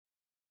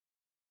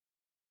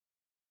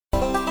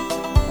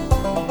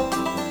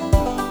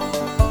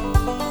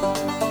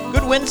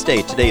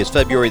Wednesday. Today is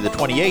February the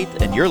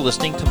 28th, and you're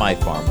listening to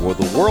MyFarm, where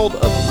the world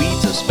of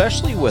weeds,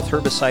 especially with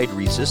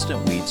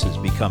herbicide-resistant weeds, has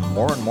become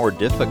more and more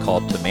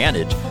difficult to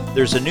manage.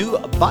 There's a new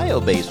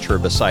bio-based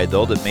herbicide,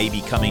 though, that may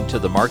be coming to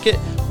the market.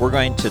 We're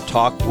going to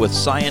talk with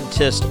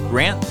scientist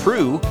Grant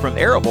Prue from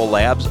Arable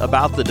Labs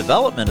about the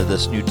development of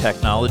this new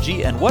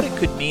technology and what it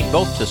could mean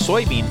both to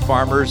soybean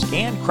farmers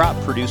and crop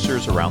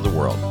producers around the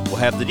world. We'll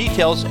have the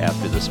details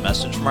after this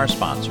message from our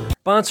sponsor.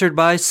 Sponsored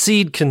by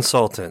Seed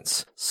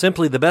Consultants.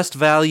 Simply the best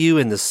value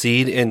in the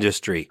seed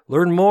industry.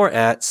 Learn more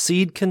at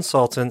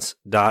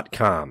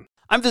seedconsultants.com.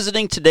 I'm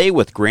visiting today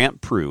with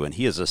Grant Prue, and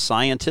he is a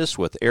scientist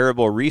with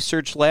Arable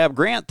Research Lab.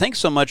 Grant, thanks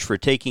so much for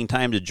taking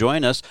time to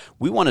join us.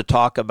 We want to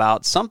talk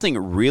about something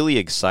really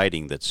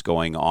exciting that's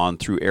going on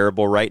through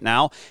Arable right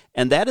now,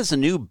 and that is a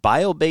new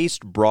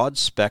bio-based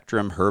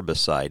broad-spectrum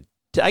herbicide.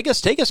 I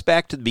guess take us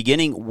back to the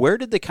beginning. Where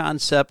did the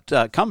concept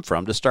come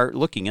from to start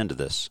looking into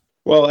this?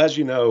 Well, as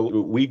you know,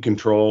 weed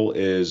control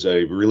is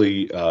a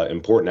really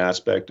important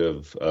aspect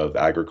of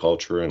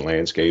agriculture and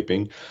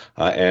landscaping.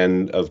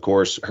 And of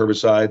course,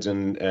 herbicides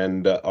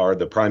and are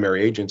the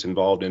primary agents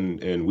involved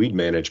in weed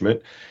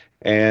management.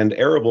 And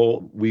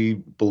Arable, we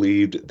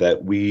believed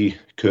that we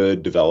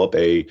could develop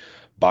a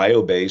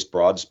bio-based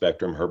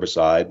broad-spectrum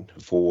herbicide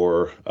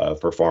for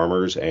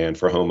farmers and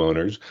for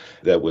homeowners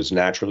that was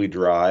naturally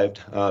derived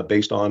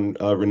based on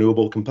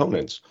renewable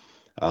components.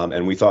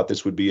 And we thought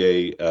this would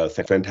be a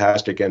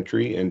fantastic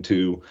entry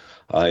into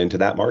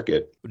that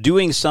market.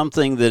 Doing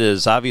something that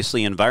is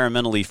obviously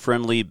environmentally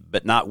friendly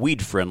but not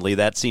weed friendly,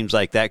 that seems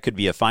like that could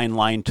be a fine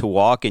line to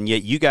walk, and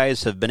yet you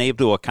guys have been able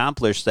to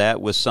accomplish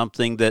that with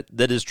something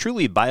that is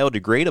truly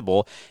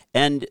biodegradable,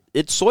 and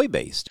it's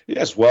soy-based.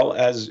 Yes, well,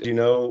 as you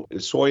know,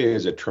 soy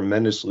is a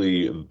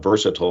tremendously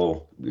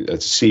versatile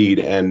seed,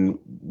 and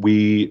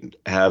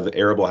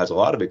Arable has a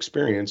lot of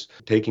experience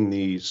taking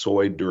the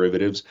soy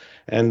derivatives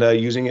and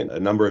using it in a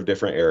number of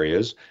different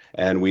areas.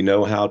 And we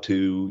know how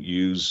to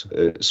use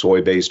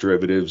soy-based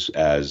derivatives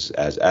as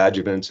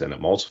adjuvants and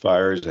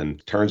emulsifiers.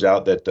 And turns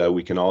out that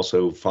we can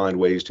also find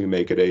ways to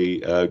make it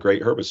a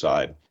great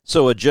herbicide.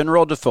 So a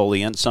general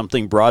defoliant,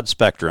 something broad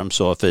spectrum.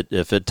 So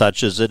if it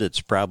touches it, it's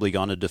probably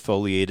going to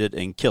defoliate it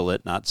and kill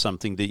it. Not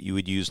something that you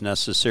would use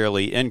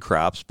necessarily in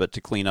crops, but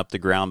to clean up the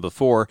ground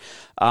before.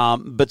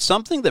 But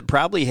something that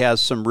probably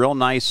has some real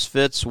nice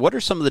fits. What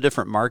are some of the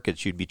different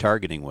markets you'd be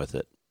targeting with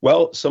it?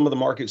 Well, some of the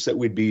markets that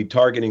we'd be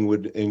targeting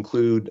would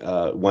include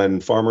when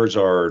farmers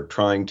are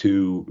trying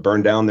to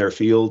burn down their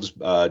fields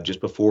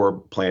just before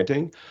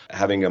planting,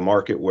 having a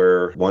market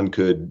where one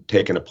could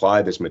take and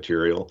apply this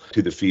material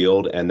to the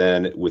field, and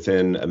then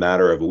within a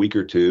matter of a week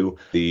or two,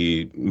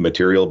 the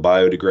material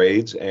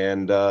biodegrades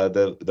and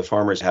the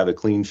farmers have a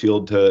clean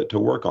field to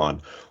work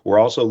on. We're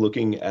also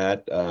looking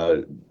at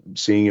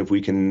seeing if we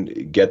can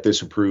get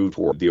this approved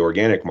for the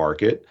organic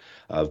market.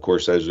 Of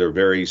course, those are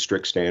very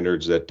strict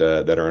standards that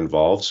are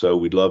involved. So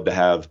we'd love to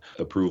have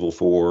approval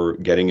for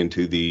getting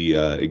into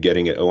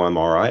getting it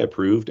OMRI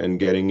approved and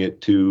getting it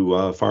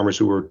to farmers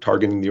who are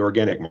targeting the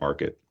organic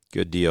market.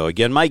 Good deal.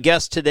 Again, my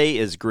guest today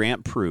is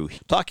Grant Prue,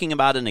 talking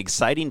about an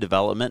exciting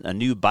development, a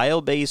new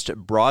bio-based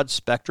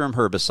broad-spectrum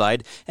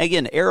herbicide.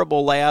 Again,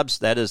 Arable Labs,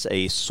 that is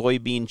a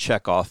soybean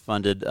checkoff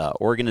funded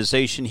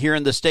organization here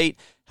in the state,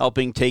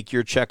 helping take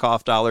your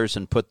checkoff dollars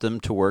and put them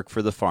to work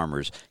for the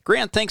farmers.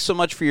 Grant, thanks so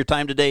much for your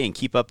time today, and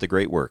keep up the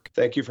great work.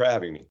 Thank you for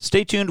having me.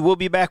 Stay tuned. We'll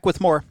be back with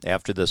more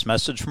after this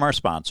message from our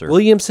sponsor.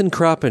 Williamson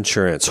Crop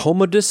Insurance,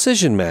 home of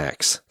Decision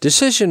Max.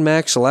 Decision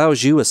Max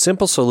allows you a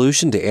simple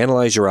solution to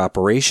analyze your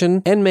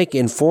operation and make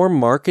informed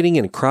marketing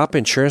and crop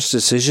insurance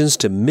decisions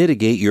to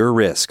mitigate your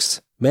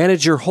risks.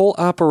 Manage your whole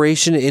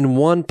operation in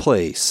one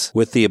place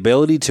with the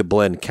ability to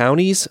blend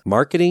counties,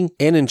 marketing,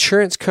 and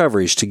insurance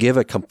coverage to give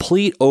a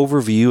complete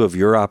overview of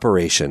your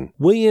operation.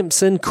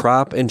 Williamson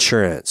Crop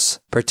Insurance,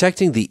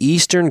 protecting the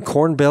Eastern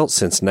Corn Belt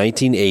since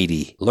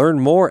 1980. Learn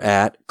more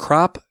at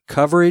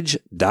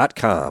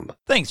cropcoverage.com.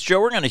 Thanks,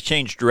 Joe. We're going to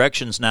change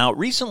directions now.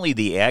 Recently,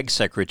 the Ag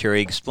Secretary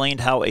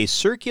explained how a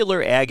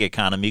circular ag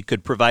economy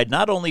could provide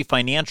not only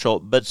financial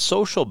but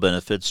social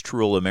benefits to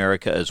rural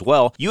America as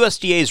well.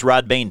 USDA's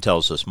Rod Bain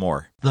tells us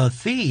more. The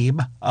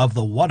theme of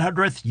the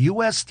 100th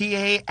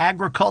USDA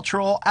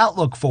Agricultural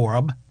Outlook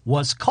Forum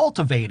was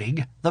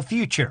cultivating the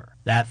future.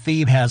 That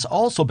theme has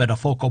also been a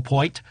focal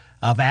point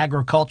of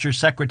Agriculture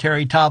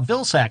Secretary Tom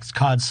Vilsack's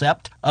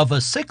concept of a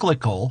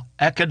cyclical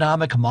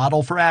economic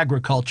model for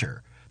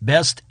agriculture,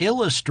 best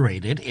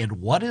illustrated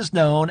in what is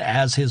known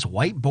as his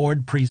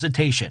whiteboard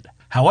presentation.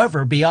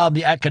 However, beyond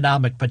the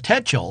economic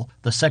potential,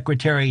 the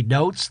Secretary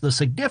notes the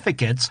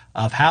significance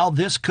of how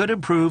this could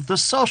improve the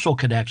social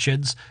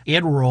connections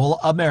in rural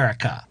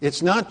America.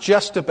 It's not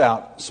just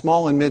about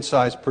small and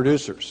mid-sized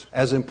producers,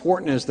 as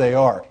important as they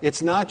are.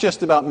 It's not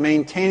just about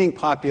maintaining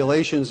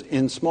populations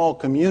in small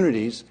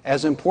communities,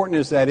 as important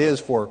as that is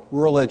for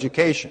rural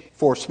education,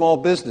 for small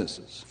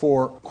businesses,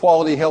 for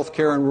quality health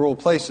care in rural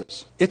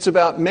places. It's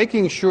about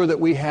making sure that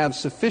we have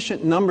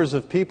sufficient numbers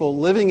of people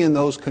living in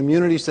those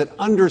communities that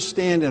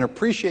understand and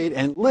appreciate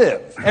and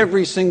live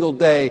every single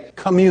day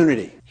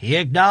community. He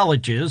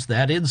acknowledges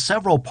that in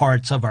several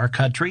parts of our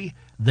country,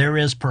 there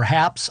is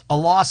perhaps a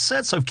lost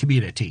sense of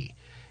community.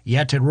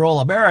 Yet in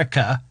rural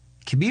America,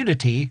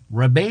 community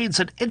remains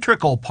an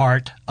integral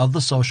part of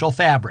the social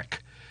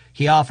fabric.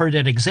 He offered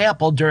an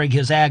example during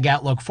his Ag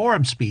Outlook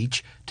Forum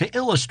speech to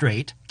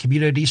illustrate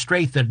community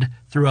strengthened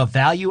through a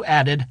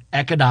value-added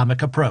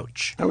economic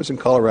approach. I was in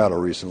Colorado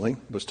recently,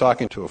 was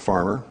talking to a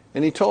farmer,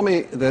 and he told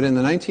me that in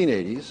the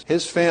 1980s,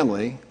 his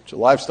family, it's a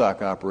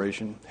livestock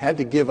operation, had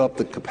to give up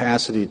the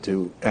capacity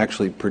to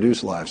actually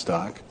produce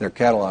livestock, their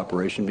cattle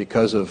operation,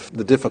 because of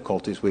the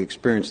difficulties we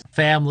experienced.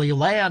 Family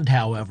land,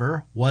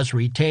 however, was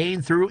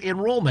retained through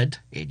enrollment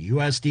in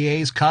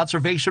USDA's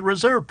Conservation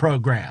Reserve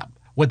Program.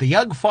 When the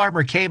young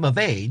farmer came of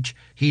age,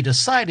 he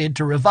decided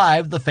to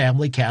revive the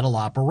family cattle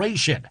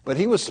operation. But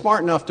he was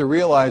smart enough to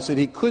realize that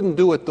he couldn't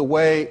do it the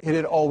way it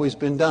had always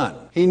been done.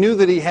 He knew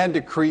that he had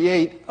to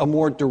create a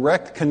more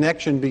direct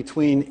connection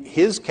between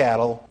his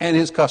cattle and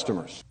his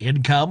customers.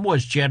 Income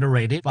was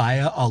generated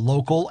via a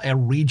local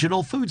and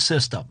regional food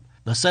system.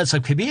 The sense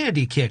of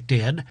community kicked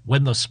in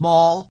when the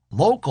small,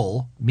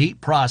 local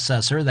meat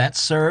processor that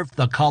served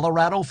the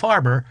Colorado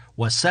farmer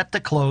was set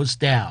to close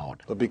down.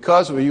 But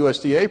because of a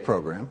USDA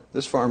program,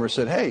 this farmer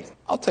said, hey,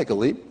 I'll take a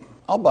leap.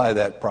 I'll buy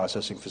that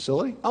processing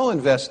facility. I'll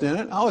invest in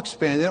it. I'll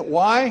expand it.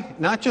 Why?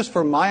 Not just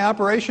for my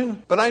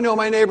operation, but I know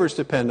my neighbors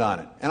depend on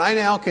it. And I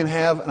now can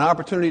have an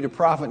opportunity to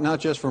profit not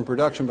just from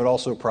production, but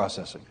also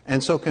processing.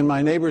 And so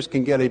my neighbors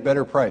can get a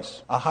better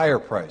price, a higher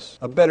price,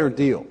 a better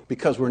deal,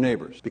 because we're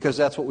neighbors, because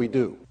that's what we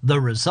do. The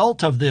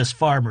result of this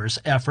farmer's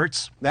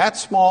efforts, that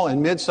small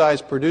and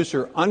mid-sized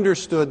producer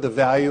understood the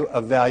value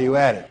of value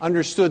added,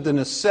 understood the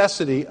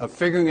necessity of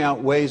figuring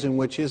out ways in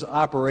which his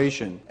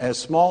operation, as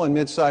small and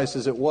mid-sized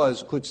as it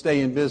was, could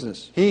stay in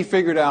business. He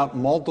figured out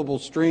multiple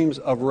streams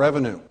of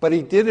revenue, but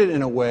he did it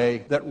in a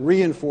way that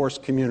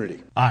reinforced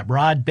community. I'm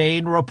Rod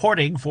Bain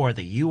reporting for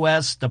the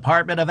U.S.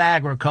 Department of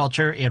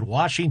Agriculture in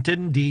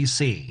Washington,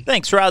 D.C.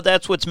 Thanks, Rod.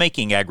 That's what's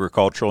making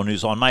agricultural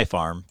news on My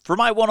Farm. For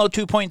my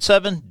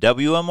 102.7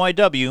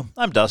 WMYW,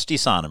 I'm Dusty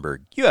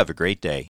Sonnenberg. You have a great day.